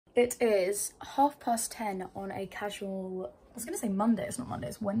It is 10:30 on a casual, I was gonna say Monday, it's not Monday,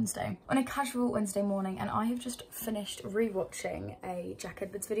 it's Wednesday. On a casual Wednesday morning, and I have just finished rewatching a Jack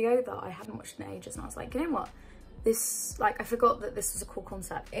Edwards video that I haven't watched in ages, and I was like, you know what? This, like, I forgot that this was a cool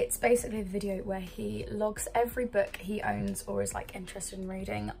concept. It's basically the video where he logs every book he owns or is like interested in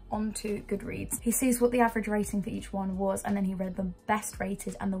reading onto Goodreads. He sees what the average rating for each one was, and then he read the best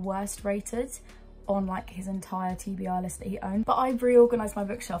rated and the worst rated on like his entire TBR list that he owned. But I reorganized my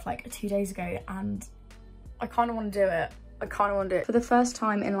bookshelf like 2 days ago, and I kind of want to do it. For the first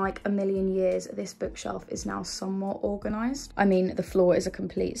time in like a million years, this bookshelf is now somewhat organized. I mean, the floor is a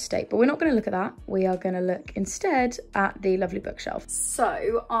complete state, but we're not going to look at that. We are going to look instead at the lovely bookshelf.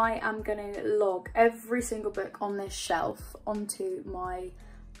 So I am going to log every single book on this shelf onto my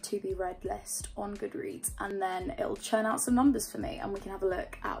to be read list on Goodreads, and then it'll churn out some numbers for me, and we can have a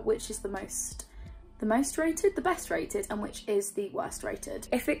look at which is the most rated, the best rated, and which is the worst rated.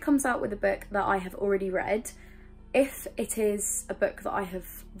 If it comes out with a book that I have already read, if it is a book that I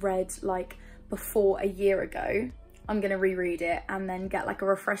have read like before a year ago, I'm gonna reread it and then get like a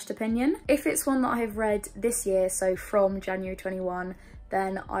refreshed opinion. If it's one that I have read this year, so from January 21,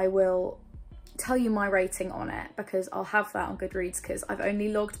 then I will tell you my rating on it, because I'll have that on Goodreads, because I've only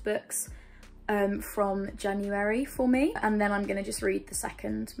logged books from January for me, and then I'm gonna just read the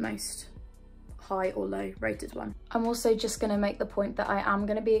second most high or low rated one. I'm also just going to make the point that I am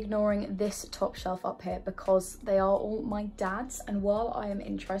going to be ignoring this top shelf up here, because they are all my dad's, and while I am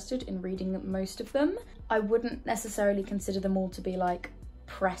interested in reading most of them, I wouldn't necessarily consider them all to be like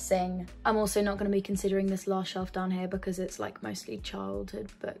pressing. I'm also not going to be considering this last shelf down here because it's like mostly childhood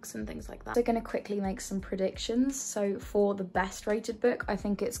books and things like that. So going to quickly make some predictions. So for the best rated book, I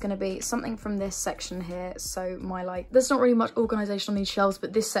think it's going to be something from this section here. So my like, there's not really much organization on these shelves,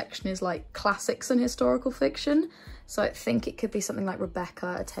 but this section is like classics and historical fiction. So I think it could be something like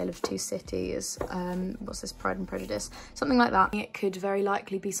Rebecca, A Tale of Two Cities, what's this, Pride and Prejudice, something like that. It could very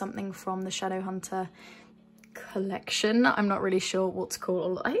likely be something from the Shadowhunter collection. I'm not really sure what to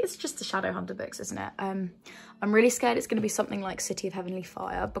call. I think it's just the Shadowhunter books, isn't it? I'm really scared it's going to be something like City of Heavenly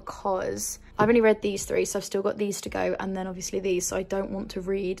Fire, because I've only read these three, so I've still got these to go, and then obviously these, so I don't want to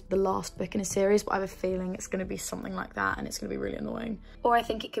read the last book in a series, but I have a feeling it's going to be something like that, and it's going to be really annoying. Or I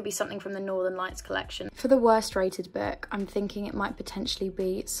think it could be something from the Northern Lights collection. For the worst rated book, I'm thinking it might potentially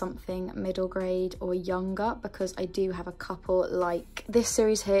be something middle grade or younger, because I do have a couple, like this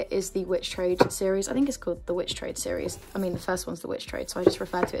series here is the Witch Trade series. I think it's called the Witch Trade series. I mean, the first one's the Witch Trade, so I just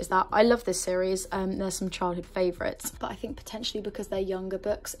refer to it as that. I love this series. There's some childhood favourites, but I think potentially because they're younger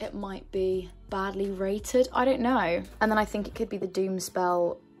books, it might be badly rated. I don't know. And then I think it could be the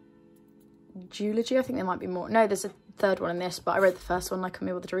Doomspell Duology. I think there might be more. No, there's a third one in this, but I read the first one, I couldn't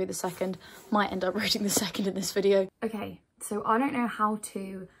be able to read the second. Might end up reading the second in this video. Okay, so I don't know how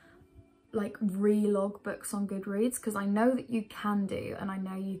to like relog books on Goodreads, because I know that you can do, and I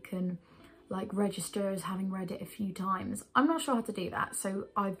know you can like register as having read it a few times. I'm not sure how to do that, so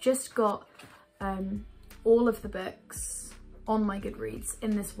I've just got all of the books on my Goodreads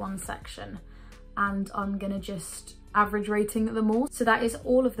in this one section, and I'm gonna just average rating them all. So that is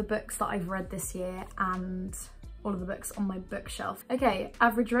all of the books that I've read this year and all of the books on my bookshelf. Okay,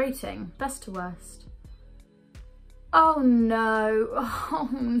 average rating, best to worst. Oh no, oh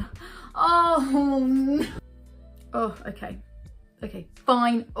no, oh no. Oh, okay,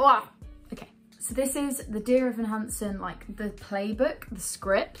 fine. Oh, okay, so this is the Dear Evan Hansen, like the playbook, the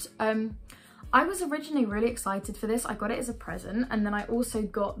script. I was originally really excited for this. I got it as a present, and then I also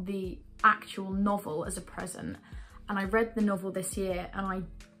got the actual novel as a present, and I read the novel this year and I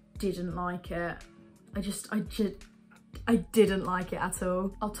didn't like it. I didn't like it at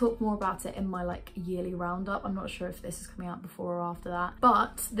all. I'll talk more about it in my like yearly roundup. I'm not sure if this is coming out before or after that,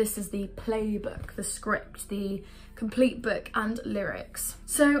 but this is the playbook, the script, the complete book and lyrics.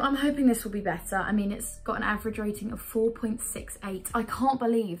 So I'm hoping this will be better. I mean, it's got an average rating of 4.68. I can't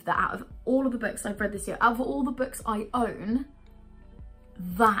believe that out of all of the books I've read this year, out of all the books I own,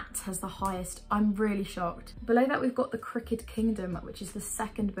 that has the highest. I'm really shocked. Below that we've got The Crooked Kingdom, which is the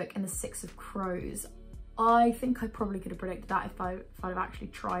second book in the Six of Crows. I think I probably could have predicted that if I'd actually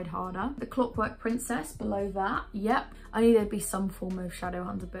tried harder. The Clockwork Princess below that, yep. I knew there'd be some form of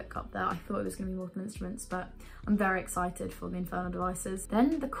Shadowhunter book up there. I thought it was going to be Mortal Instruments, but I'm very excited for the Infernal Devices.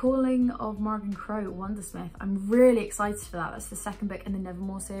 Then The Calling of Morgan Crow, Wondersmith. I'm really excited for that. That's the second book in the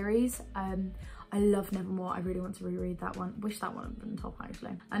Nevermore series. I love Nevermore. I really want to reread that one. Wish that one had been top,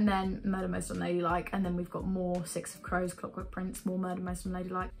 actually. And then Murder Most Unladylike. And then we've got more Six of Crows, Clockwork Prince, more Murder Most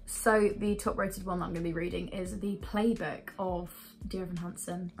Unladylike. So the top rated one that I'm going to be reading is the playbook of Dear Evan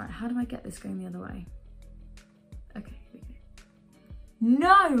Hansen. Right, how do I get this going the other way? Okay, here we go.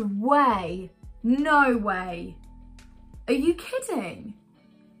 No way. No way. Are you kidding?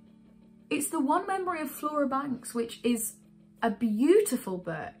 It's The One Memory of Flora Banks, which is a beautiful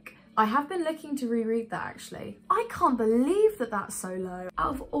book. I have been looking to reread that actually. I can't believe that that's so low.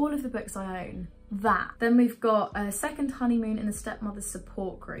 Out of all of the books I own, that. Then we've got Second Honeymoon in the Stepmother's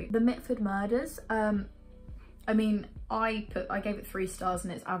Support Group. The Mitford Murders. I mean, I gave it 3 stars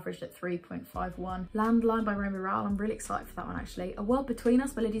and it's averaged at 3.51. Landline by Romy Rowell, I'm really excited for that one actually. A World Between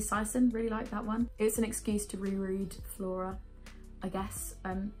Us by Lydia Syson, really like that one. It's an excuse to reread Flora, I guess.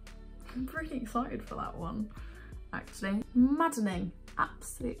 I'm really excited for that one, actually. Maddening,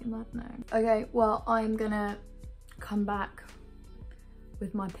 absolutely maddening. Okay, well, I'm gonna come back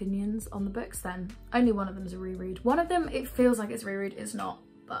with my opinions on the books then. Only one of them is a reread. One of them, it feels like it's a reread, it's not,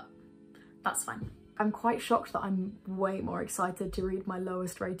 but that's fine. I'm quite shocked that I'm way more excited to read my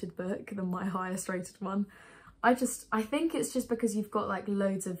lowest rated book than my highest rated one. I think it's just because you've got like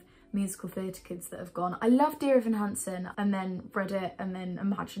loads of musical theatre kids that have gone. I love Dear Evan Hansen and then read it and then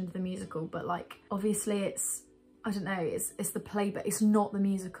imagined the musical, but like obviously it's, I don't know, it's the play, but it's not the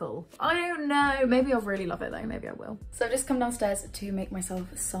musical. I don't know, maybe I'll really love it though, maybe I will. So I've just come downstairs to make myself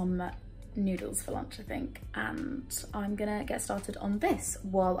some noodles for lunch, I think, and I'm gonna get started on this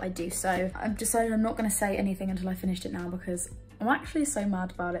while I do so. I've decided I'm not gonna say anything until I finished it now because I'm actually so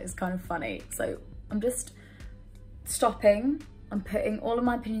mad about it, it's kind of funny. So I'm just stopping, I'm putting all of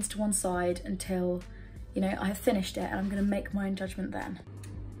my opinions to one side until, you know, I have finished it and I'm gonna make my own judgment then.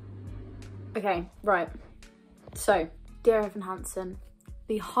 Okay, right. So, Dear Evan Hansen,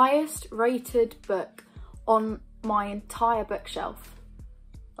 the highest rated book on my entire bookshelf.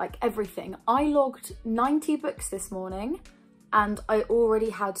 Like everything. I logged 90 books this morning and I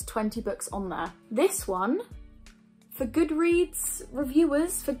already had 20 books on there. This one, for Goodreads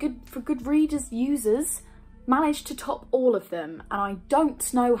reviewers, for Goodreaders users, managed to top all of them and I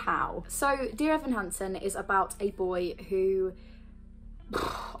don't know how. So Dear Evan Hansen is about a boy who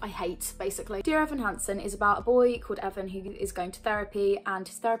I hate, basically. Dear Evan Hansen is about a boy called Evan who is going to therapy and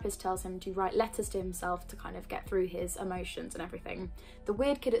his therapist tells him to write letters to himself to kind of get through his emotions and everything. The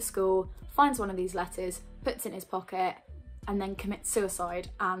weird kid at school finds one of these letters, puts it in his pocket and then commits suicide,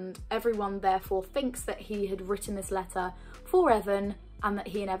 and everyone therefore thinks that he had written this letter for Evan and that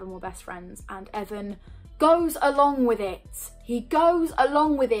he and Evan were best friends, and Evan goes along with it. He goes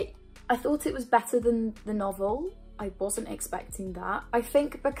along with it. I thought it was better than the novel. I wasn't expecting that. I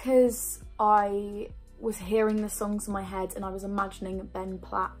think because I was hearing the songs in my head and I was imagining Ben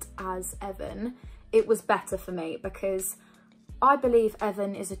Platt as Evan, it was better for me because I believe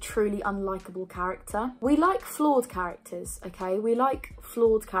Evan is a truly unlikable character. We like flawed characters, okay? We like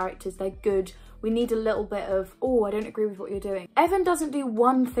flawed characters, they're good. We need a little bit of, oh, I don't agree with what you're doing. Evan doesn't do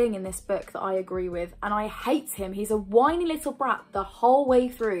one thing in this book that I agree with, and I hate him. He's a whiny little brat the whole way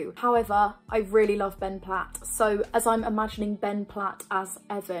through. However, I really love Ben Platt. So as I'm imagining Ben Platt as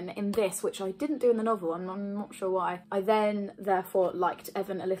Evan in this, which I didn't do in the novel, I'm not sure why, I then therefore liked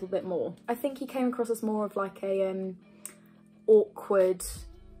Evan a little bit more. I think he came across as more of like a awkward,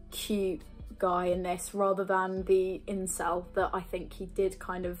 cute guy in this rather than the incel that I think he did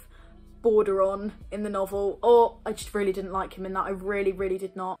kind of border on in the novel. Or I just really didn't like him in that. I really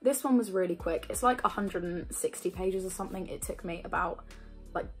did not. This one was really quick. It's like 160 pages or something. It took me about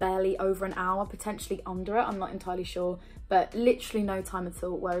like barely over an hour, potentially under it, I'm not entirely sure, but literally no time at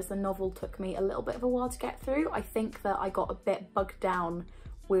all, whereas the novel took me a little bit of a while to get through. I think that I got a bit bogged down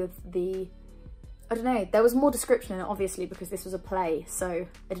with the, I don't know, there was more description in it obviously because this was a play, so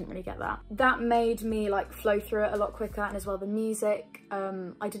I didn't really get that. That made me like flow through it a lot quicker, and as well the music.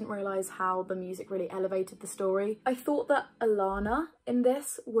 I didn't realise how the music really elevated the story. I thought that Alana in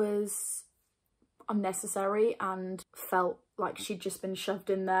this was unnecessary and felt like she'd just been shoved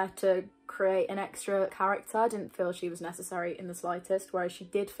in there to create an extra character. I didn't feel she was necessary in the slightest, whereas she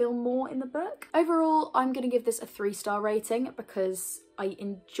did feel more in the book. Overall, I'm gonna give this a 3-star rating because I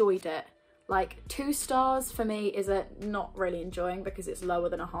enjoyed it. Like 2 stars for me is a not really enjoying because it's lower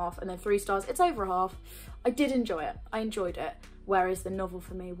than a half, and then 3 stars, it's over a half. I did enjoy it, I enjoyed it, whereas the novel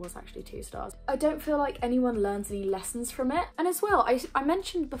for me was actually 2 stars. I don't feel like anyone learns any lessons from it. And as well, I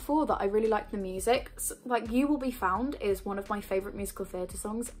mentioned before that I really like the music. So, like You Will Be Found is one of my favourite musical theatre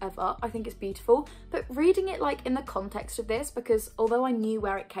songs ever. I think it's beautiful, but reading it like in the context of this, because although I knew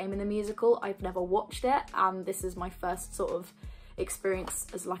where it came in the musical, I've never watched it, and this is my first sort of experience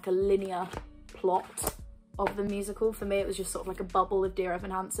as like a linear plot of the musical. For me it was just sort of like a bubble of Dear Evan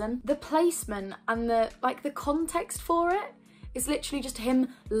Hansen. The placement and the context for it is literally just him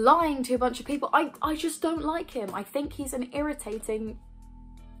lying to a bunch of people. I just don't like him. I think he's an irritating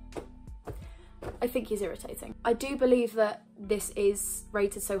I think he's irritating. I do believe that this is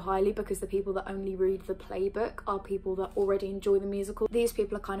rated so highly because the people that only read the playbook are people that already enjoy the musical. These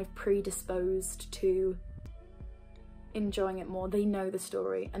people are kind of predisposed to enjoying it more. They know the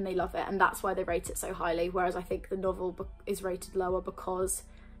story and they love it, and that's why they rate it so highly, whereas I think the novel is rated lower because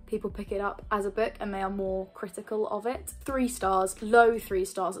people pick it up as a book and they are more critical of it. 3 stars, low 3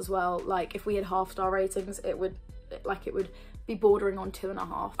 stars as well. Like if we had half-star ratings, it would be bordering on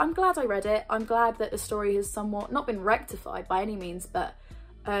 2.5. I'm glad I read it. I'm glad that the story has somewhat not been rectified by any means, but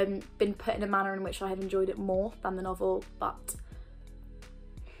been put in a manner in which I have enjoyed it more than the novel, but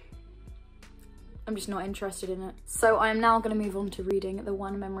I'm just not interested in it. So I am now going to move on to reading The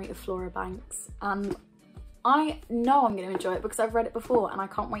One Memory of Flora Banks, and I know I'm going to enjoy it because I've read it before and I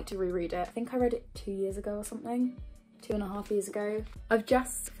can't wait to reread it. I think I read it 2 years ago or something, 2.5 years ago. I've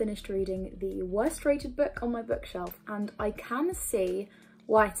just finished reading the worst rated book on my bookshelf, and I can see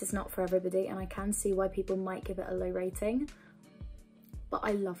why it is not for everybody, and I can see why people might give it a low rating. But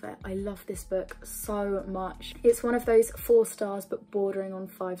I love it. I love this book so much. It's one of those 4 stars but bordering on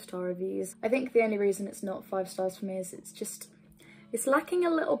 5-star reviews. I think the only reason it's not 5 stars for me is it's lacking a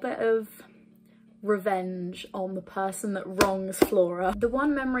little bit of revenge on the person that wrongs Flora. The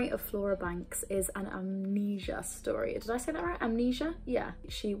One Memory of Flora Banks is an amnesia story. Did I say that right? Amnesia? Yeah.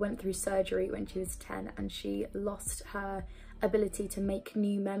 She went through surgery when she was 10 and she lost her ability to make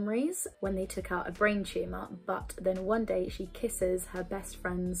new memories when they took out a brain tumour, but then one day she kisses her best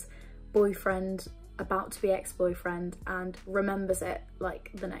friend's boyfriend, about to be ex-boyfriend, and remembers it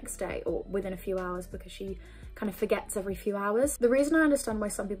like the next day or within a few hours because she kind of forgets every few hours. The reason I understand why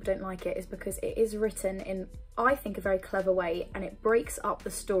some people don't like it is because it is written in, I think, a very clever way, and it breaks up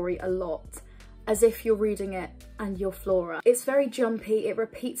the story a lot as if you're reading it and you're Flora. It's very jumpy. It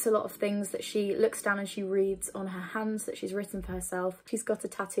repeats a lot of things that she looks down and she reads on her hands that she's written for herself. She's got a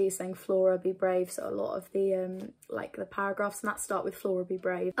tattoo saying Flora be brave, so a lot of the like the paragraphs and that start with Flora be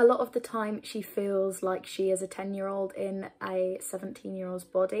brave. A lot of the time she feels like she is a 10-year-old in a 17-year-old's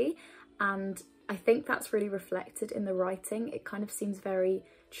body, and I think that's really reflected in the writing. It kind of seems very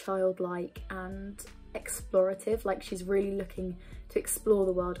childlike and explorative, like she's really looking to explore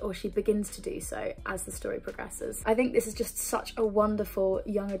the world, or she begins to do so as the story progresses. I think this is just such a wonderful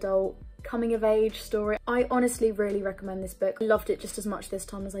young adult coming of age story. I honestly really recommend this book. I loved it just as much this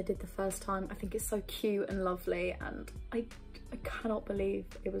time as I did the first time. I think it's so cute and lovely, and I cannot believe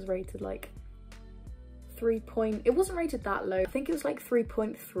it was rated like it wasn't rated that low. I think it was like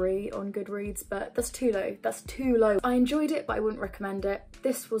 3.3 on Goodreads, but that's too low. That's too low. I enjoyed it, but I wouldn't recommend it.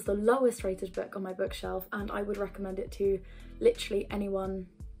 This was the lowest rated book on my bookshelf, and I would recommend it to literally anyone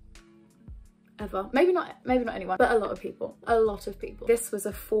ever. Maybe not anyone, but a lot of people. A lot of people. This was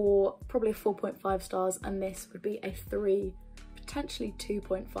a 4, probably a 4.5 stars, and this would be a 3, potentially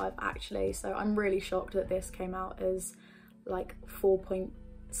 2.5 actually. So I'm really shocked that this came out as like 4.6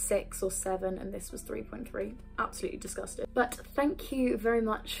 or 7 and this was 3.3. Absolutely disgusted. But thank you very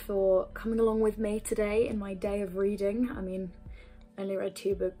much for coming along with me today in my day of reading. I mean, I only read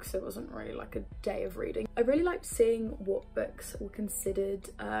 2 books, so it wasn't really like a day of reading. I really liked seeing what books were considered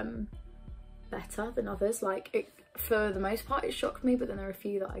better than others. Like, for the most part it shocked me, but then there are a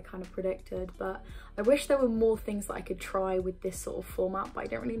few that I kind of predicted. But I wish there were more things that I could try with this sort of format, but I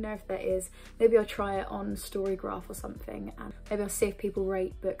don't really know if there is. Maybe I'll try it on Storygraph or something, and maybe I'll see if people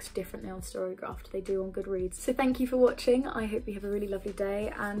rate books differently on Storygraph to they do on Goodreads. So thank you for watching. I hope you have a really lovely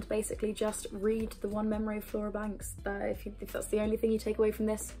day, and basically just read The One Memory of Flora Banks. If that's the only thing you take away from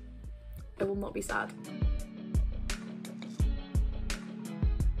this, I will not be sad.